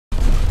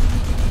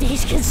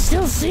Artilleries can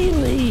still see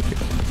me.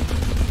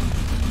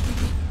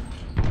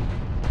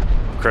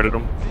 Credit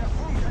him.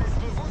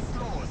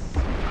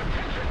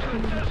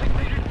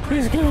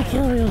 He's gonna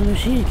kill me with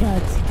machine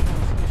guns.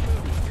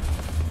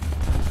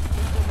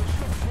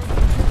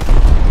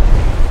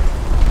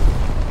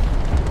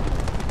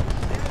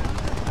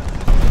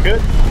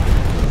 Good.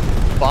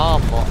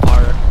 Bomb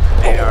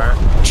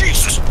AR.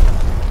 Jesus!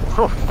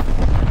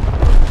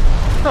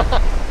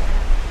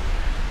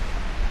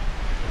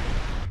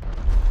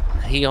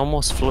 He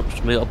almost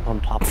flipped me up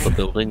on top of the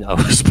building I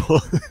was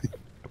pulling.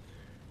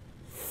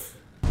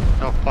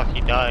 Oh fuck,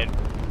 he died.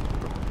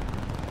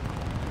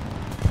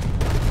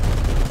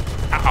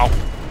 Uh-oh.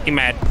 He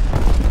mad.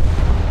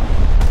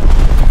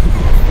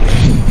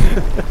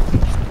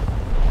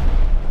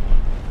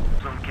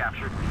 Zone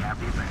captured, we have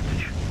the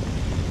advantage.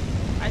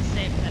 I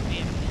saved that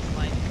man from his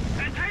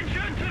life.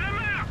 Attention to the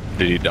map!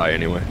 Did he die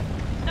anyway?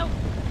 Nope.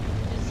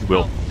 Just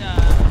Will. smoked,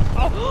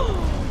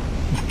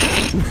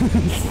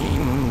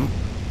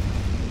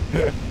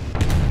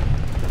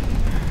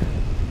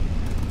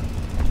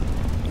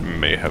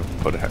 May have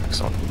put a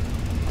hex on him.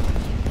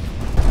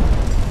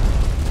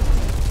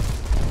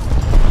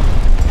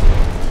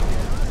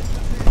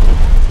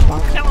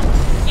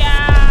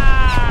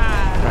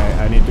 Yeah! Alright,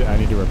 I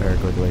need to repair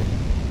quickly.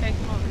 Okay,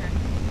 come over here.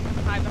 I'm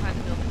hiding behind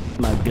the building.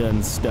 My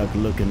gun's stuck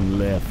looking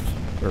left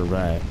or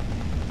right.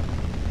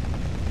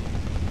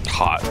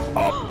 Hot.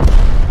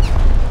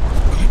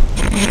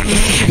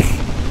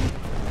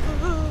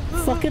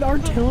 Fucking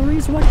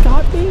artillery's what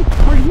got me?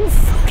 Are you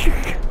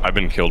fucking... I've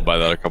been killed by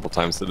that a couple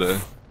times today.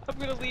 I'm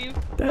gonna leave.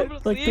 I'm That,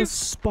 gonna like, leave. the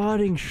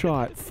spotting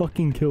shot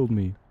fucking killed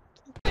me.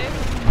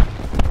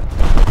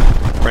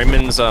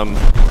 Raymond's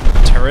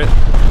turret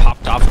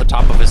popped off the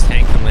top of his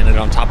tank and landed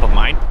on top of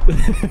mine.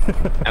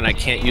 And I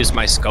can't use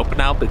my scope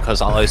now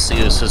because all I see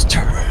is his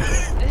turret.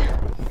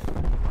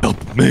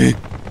 Help me.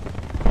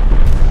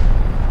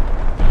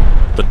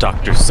 The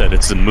doctor said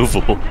it's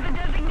immovable.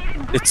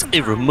 It's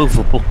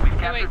irremovable.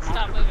 Oh, wait,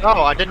 stop moving.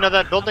 Oh, I didn't know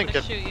that building I'm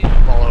could gonna shoot you.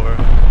 fall over.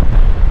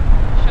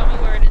 Show me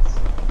where it is.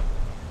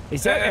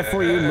 Is that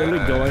for you literally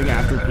going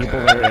after people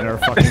that are in our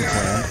fucking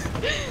clan?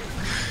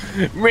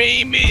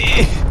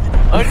 Raimi!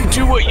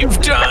 Undo what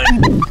you've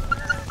done!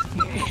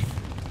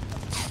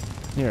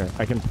 Here,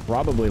 I can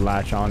probably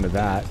latch onto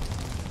that.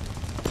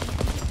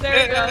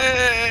 There you go.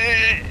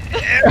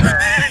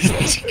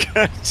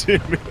 God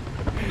damn it.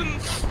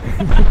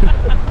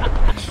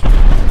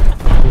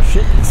 Oh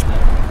shit.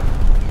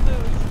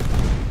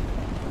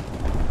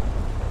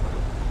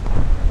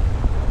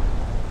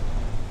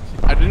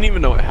 I didn't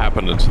even know what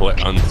happened until I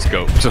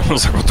unscoped. I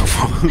was like, what the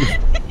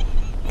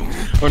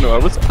fuck? Oh no, I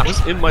was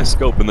in my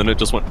scope and then it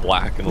just went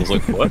black and I was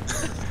like, what?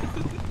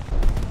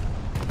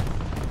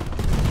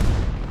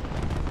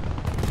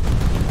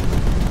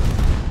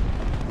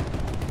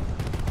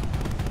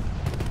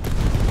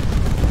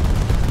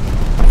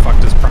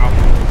 Fucked his prop.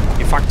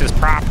 He fucked his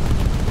prop.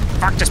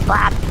 Fucked his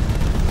prop.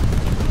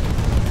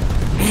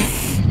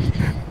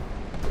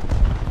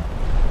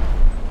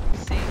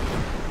 See.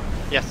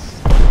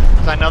 Yes.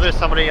 Because I know there's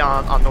somebody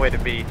on the way to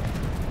B.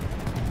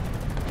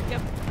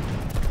 Yep.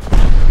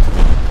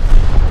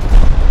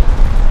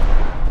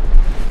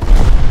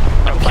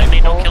 Don't kill me,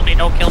 don't kill me,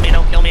 don't kill me,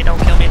 don't kill me,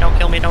 don't kill me, don't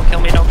kill me, don't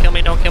kill me, don't kill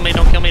me, don't kill me,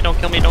 don't kill me, don't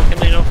kill me, don't kill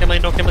me, don't kill me,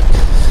 don't kill me.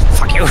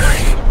 Fuck you. God,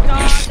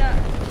 that's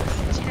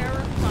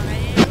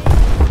terrifying.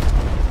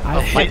 I Oh,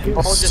 hit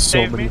Paul just So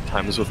saved many me.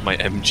 times with my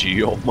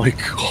MG, oh my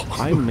god.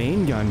 I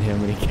main gunned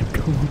him and he kept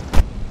going.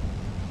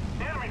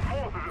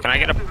 Can I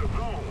get a...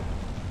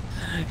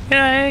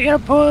 Can I get a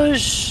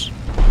push?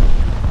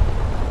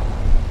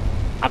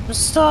 I'm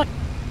stuck.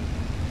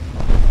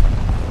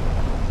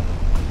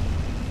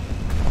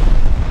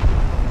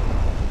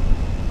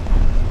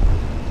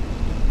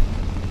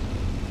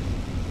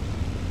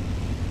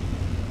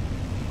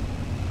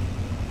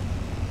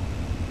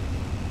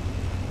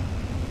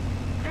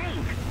 There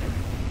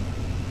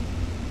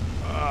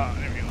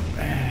we go.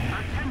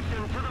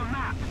 Attention to the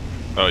map!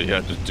 Oh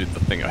yeah, just do the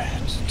thing I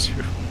had to do.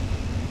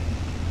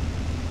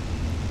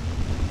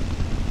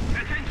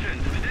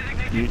 Attention to the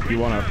designated You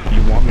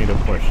want me to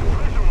push you?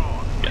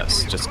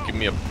 Yes, just give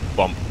me a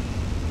bump.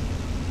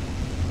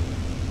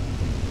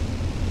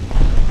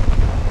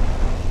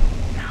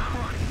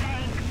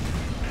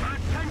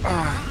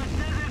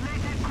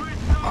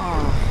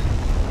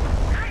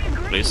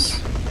 Please.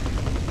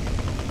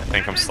 I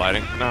think I'm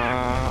sliding. No.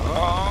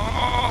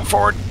 Oh,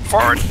 forward,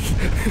 forward,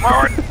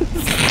 forward.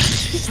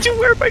 Dude,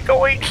 where am I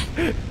going?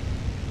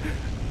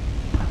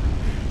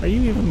 Are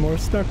you even more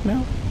stuck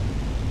now?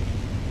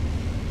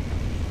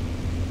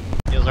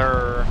 Is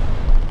there...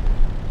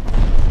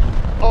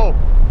 Oh!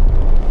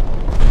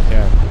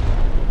 Yeah.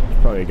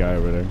 There's probably a guy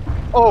over there.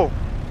 Oh!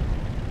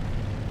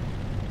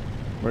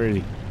 Where is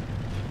he?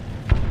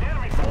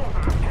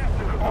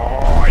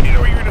 Oh, I knew you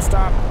were gonna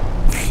stop.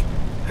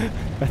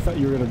 I thought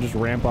you were gonna just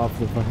ramp off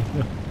the fucking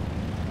hill.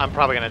 I'm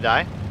probably gonna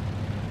die.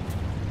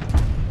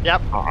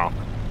 Yep. Uh-oh.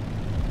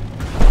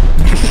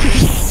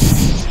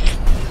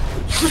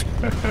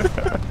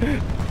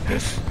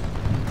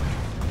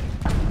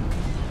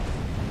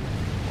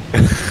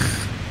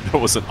 That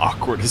wasn't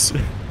awkward as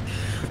it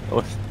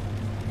was.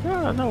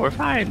 No, we're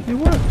fine. It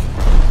worked.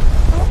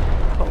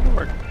 Oh, it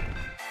worked.